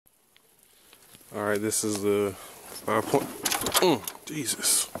Alright, this is the 5 point.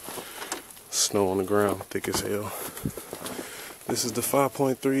 Jesus. Snow on the ground, thick as hell. This is the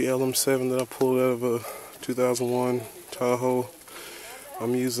 5.3 LM7 that I pulled out of a 2001 Tahoe.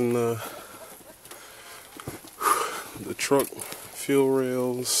 I'm using the truck fuel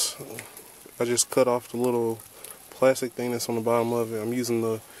rails. I just cut off the little plastic thing that's on the bottom of it. I'm using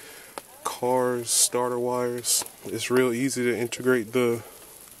the car's starter wires. It's real easy to integrate the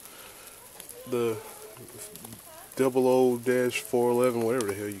 00-411, whatever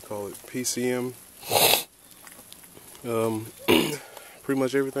the hell you call it, PCM. Pretty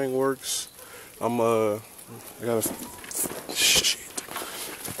much everything works. I got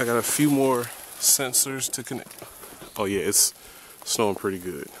a few more sensors to connect. Oh yeah, it's snowing pretty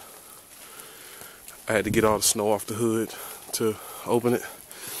good. I had to get all the snow off the hood to open it.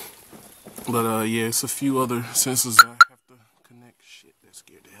 But yeah, it's a few other sensors that I have to connect. Shit, that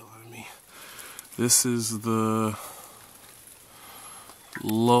scared the hell out of me. This is the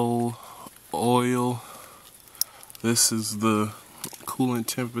low oil. This is the coolant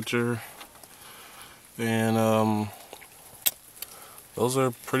temperature. And those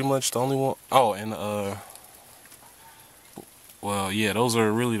are pretty much the only one. Oh, and well, yeah, those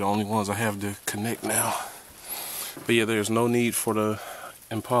are really the only ones I have to connect now. But yeah, there's no need for the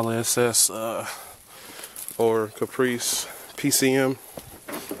Impala SS or Caprice PCM.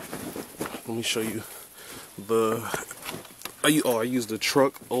 Let me show you I use the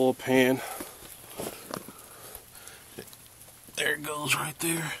truck oil pan. There it goes right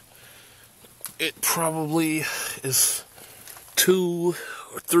there. It probably is 2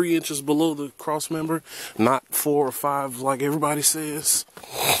 or 3 inches below the cross member, not 4 or 5 like everybody says.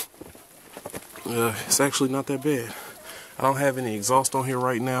 It's actually not that bad. I don't have any exhaust on here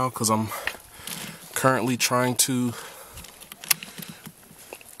right now because I'm currently trying to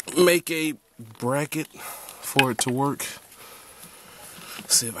make a bracket for it to work.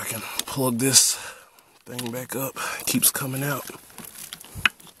 Let's see if I can plug this thing back up. It keeps coming out.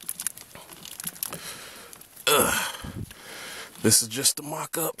 This is just a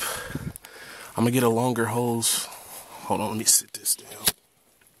mock-up. I'm gonna get a longer hose. Hold on, let me sit this down.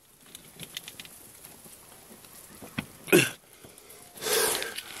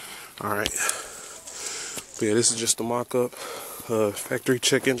 Alright. But yeah, this is just a mock-up. Factory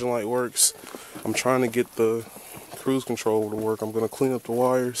check engine light works. I'm trying to get the cruise control to work. I'm gonna clean up the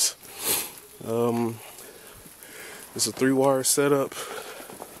wires. It's a 3-wire setup.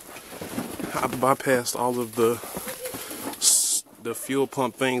 I bypassed all of the fuel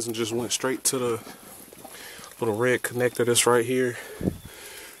pump things and just went straight to the little red connector that's right here.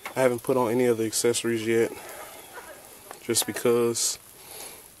 I haven't put on any of the accessories yet, just because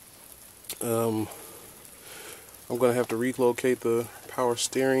I'm gonna have to relocate the power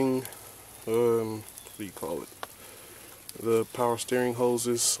steering, what do you call it? The power steering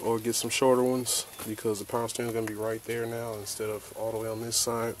hoses, or get some shorter ones, because the power steering is gonna be right there now instead of all the way on this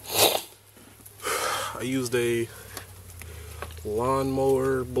side. I used a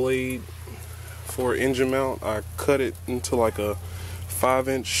lawnmower blade for engine mount. I cut it into like a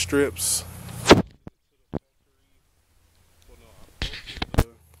 5-inch strips.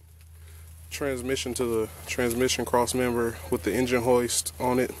 Transmission to the transmission cross member with the engine hoist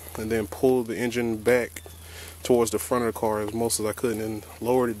on it, and then pulled the engine back towards the front of the car as most as I could, and then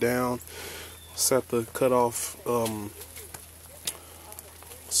lowered it down. Set the cutoff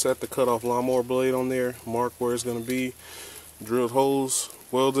lawnmower blade on there, marked where it's going to be, drilled holes,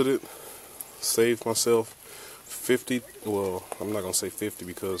 welded it, saved myself 50, well, I'm not going to say 50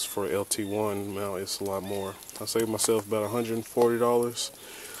 because for LT1 mount it's a lot more. I saved myself about $140.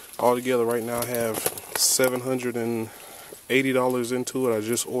 Altogether right now I have $780 into it. I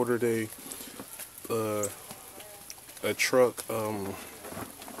just ordered a truck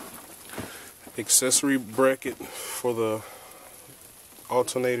accessory bracket for the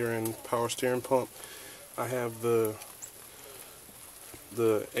alternator and power steering pump. I have the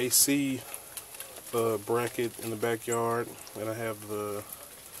AC bracket in the backyard, and I have the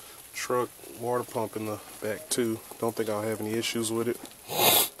truck water pump in the back too. Don't think I'll have any issues with it.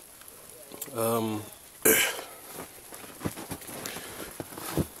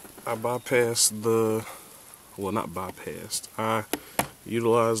 I bypassed I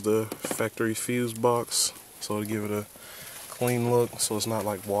utilized the factory fuse box, so to give it a clean look, so it's not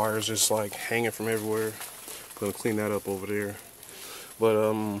like wires just like hanging from everywhere. Gonna clean that up over there. But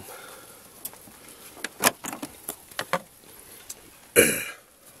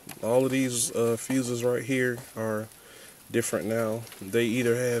all of these fuses right here are different now. They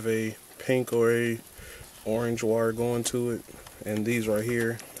either have a pink or a orange wire going to it, and these right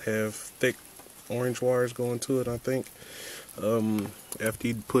here have thick orange wires going to it, I think. After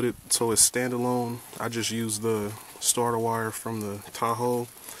you put it so it's standalone, I just used the starter wire from the Tahoe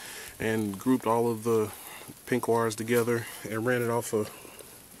and grouped all of the pink wires together and ran it off the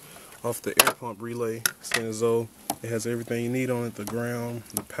air pump relay, saying as though it has everything you need on it: the ground,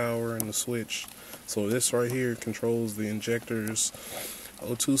 the power, and the switch. So this right here controls the injectors,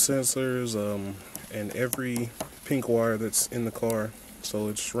 O2 sensors, and every pink wire that's in the car. So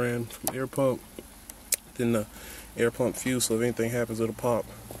it's ran from air pump, then the air pump fuse, so if anything happens it'll pop.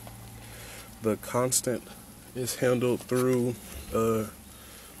 The constant is handled through,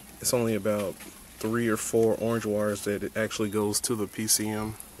 it's only about 3 or 4 orange wires that it actually goes to the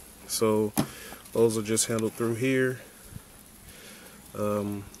PCM. So those are just handled through here.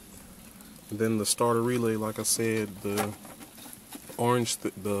 Then the starter relay, like I said, the orange,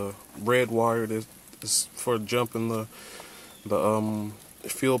 the red wire that is for jumping the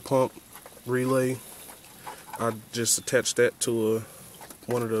fuel pump relay. I just attached that to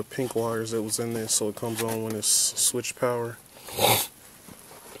one of the pink wires that was in there, so it comes on when it's switch power.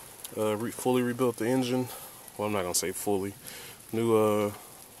 Fully rebuilt the engine. Well, I'm not gonna say fully. New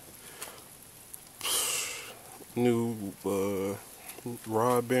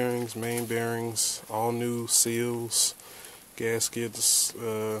rod bearings, main bearings, all new seals, gaskets,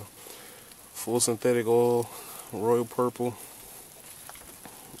 full synthetic oil, royal purple.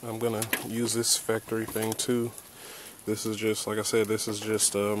 I'm gonna use this factory thing too. This is just, like I said, this is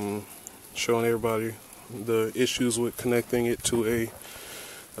just showing everybody the issues with connecting it to a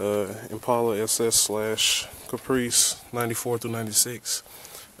Impala SS / Caprice 94 through 96.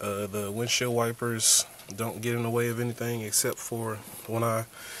 The windshield wipers don't get in the way of anything, except for when I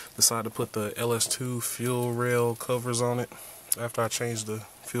decide to put the LS2 fuel rail covers on it after I change the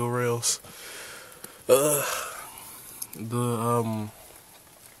fuel rails. The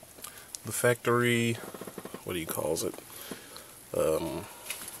factory, what do you calls it?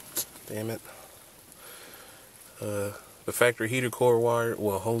 Damn it. The factory heater core wire,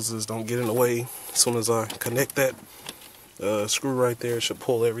 well, hoses don't get in the way. As soon as I connect that screw right there, it should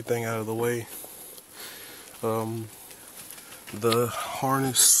pull everything out of the way. The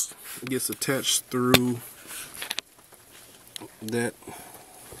harness gets attached through that.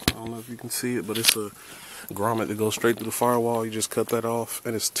 I don't know if you can see it, but it's a grommet that goes straight through the firewall. You just cut that off,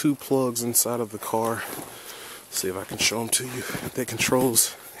 and it's 2 plugs inside of the car. See if I can show them to you. That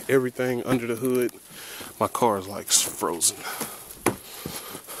controls everything under the hood. My car is like frozen.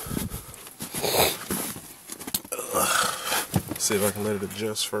 See if I can let it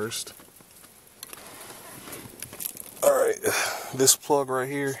adjust first. Alright, this plug right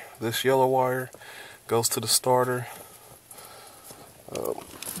here, this yellow wire, goes to the starter.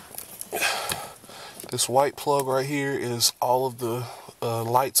 This white plug right here is all of the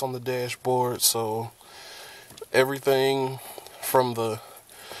lights on the dashboard. So everything from the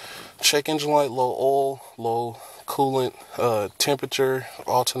check engine light, low oil, low coolant, temperature,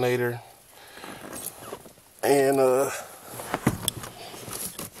 alternator, and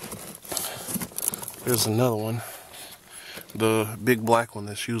there's another one, the big black one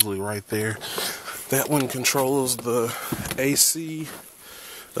that's usually right there. That one controls the AC.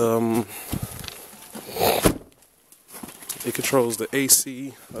 It controls the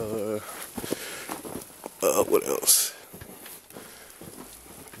AC. What else?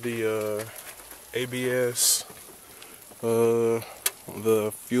 The ABS, the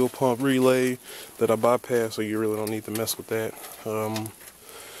fuel pump relay that I bypassed, so you really don't need to mess with that.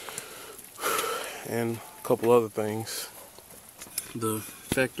 And a couple other things. The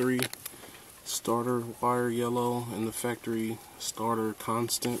factory starter wire yellow and the factory starter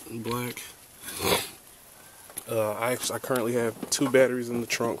constant black. I currently have 2 batteries in the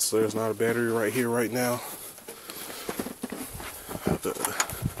trunk, so there's not a battery right here right now.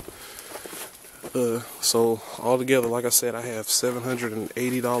 So altogether, like I said, I have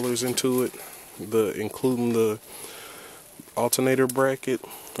 $780 into it, including the alternator bracket.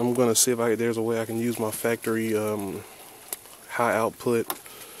 I'm gonna see if there's a way I can use my factory high output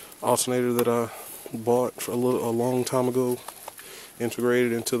alternator that I bought for a long time ago,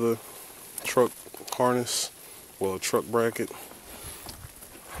 integrated into the truck harness, well, truck bracket.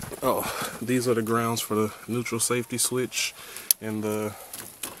 Oh, these are the grounds for the neutral safety switch and the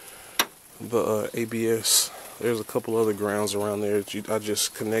ABS. There's a couple other grounds around there that I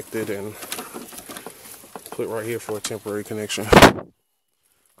just connected and put right here for a temporary connection.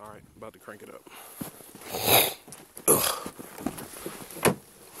 Alright, about to crank it up. Ugh.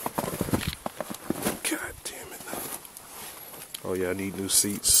 God damn it. Oh yeah, I need new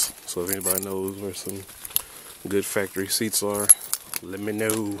seats. So if anybody knows where some good factory seats are, let me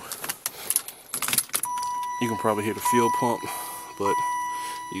know. You can probably hear the fuel pump, but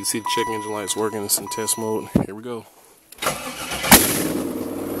you can see the check engine lights working. It's in test mode. Here we go.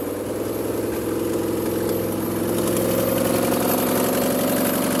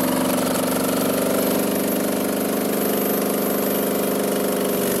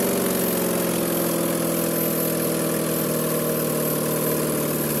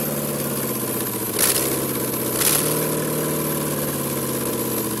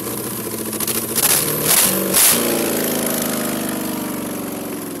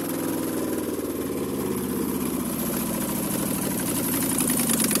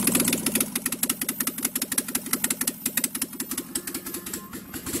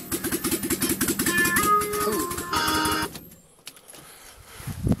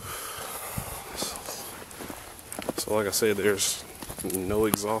 So like I said, there's no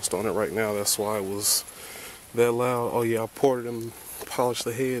exhaust on it right now. That's why it was that loud. Oh yeah, I ported and polished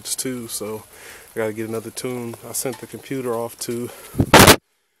the heads too, so I gotta get another tune. I sent the computer off to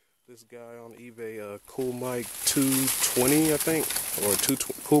this guy on eBay, Cool Mic 220, I think, or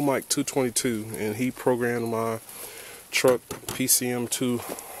Cool Mic 222, and he programmed my truck PCM to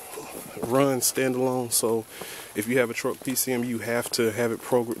run standalone. So if you have a truck PCM, you have to have it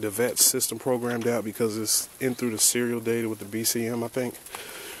the VAT system programmed out, because it's in through the serial data with the BCM, I think.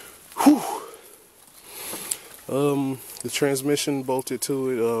 Whew. The transmission bolted to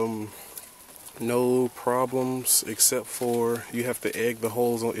it, no problems, except for you have to egg the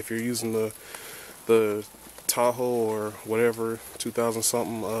holes on if you're using the Tahoe or whatever 2000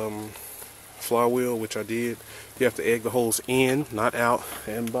 something flywheel, which I did. You have to egg the holes in, not out.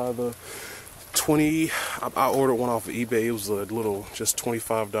 And by the I ordered one off of eBay. It was a little, just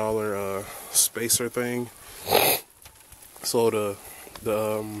 $25 spacer thing. So the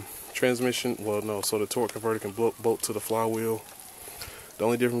transmission, well no, so the torque converter can bolt to the flywheel. The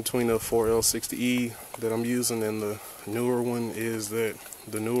only difference between the 4L60E that I'm using and the newer one is that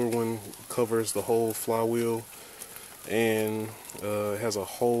the newer one covers the whole flywheel, and it has a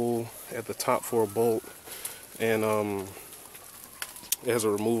hole at the top for a bolt, and it has a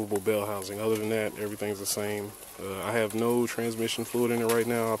removable bell housing. Other than that, everything's the same. I have no transmission fluid in it right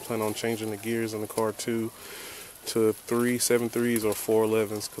now. I plan on changing the gears in the car to 373s or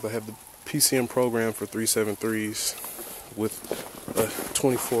 411s, because I have the PCM program for 373s with a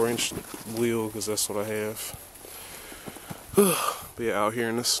 24-inch wheel, because that's what I have. But yeah, out here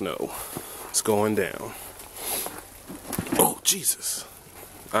in the snow, it's going down. Oh Jesus,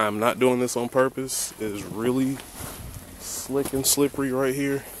 I'm not doing this on purpose. It is really slick and slippery right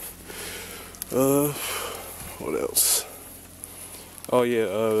here. What else? Oh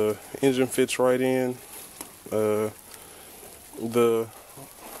yeah, engine fits right in. The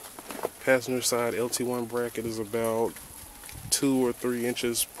passenger side LT1 bracket is about 2 or 3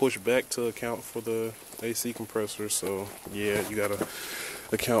 inches pushed back to account for the AC compressor, so yeah, you gotta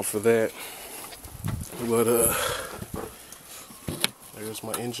account for that. But there's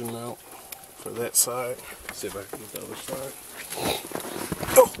my engine mount for that side. Let's see if I can get the other side.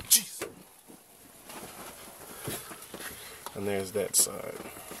 Oh jeez. And there's that side.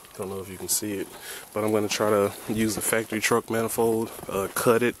 Don't know if you can see it, but I'm going to try to use the factory truck manifold,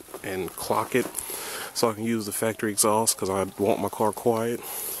 cut it and clock it so I can use the factory exhaust, because I want my car quiet.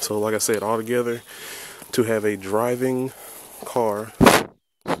 So like I said, altogether, to have a driving car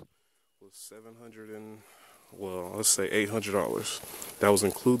was $700 and, well, let's say $800. That was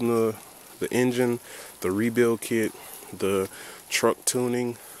including the engine, the rebuild kit, the truck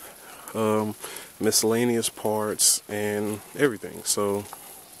tuning, miscellaneous parts, and everything. So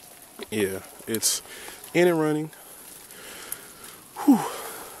yeah, it's in and running. Whew.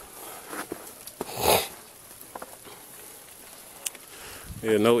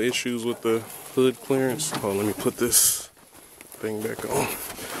 Yeah, no issues with the hood clearance. Oh, let me put this thing back on.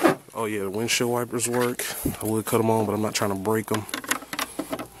 Oh yeah, the windshield wipers work. I would cut them on, but I'm not trying to break them.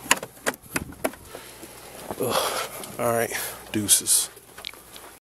 Alright, deuces.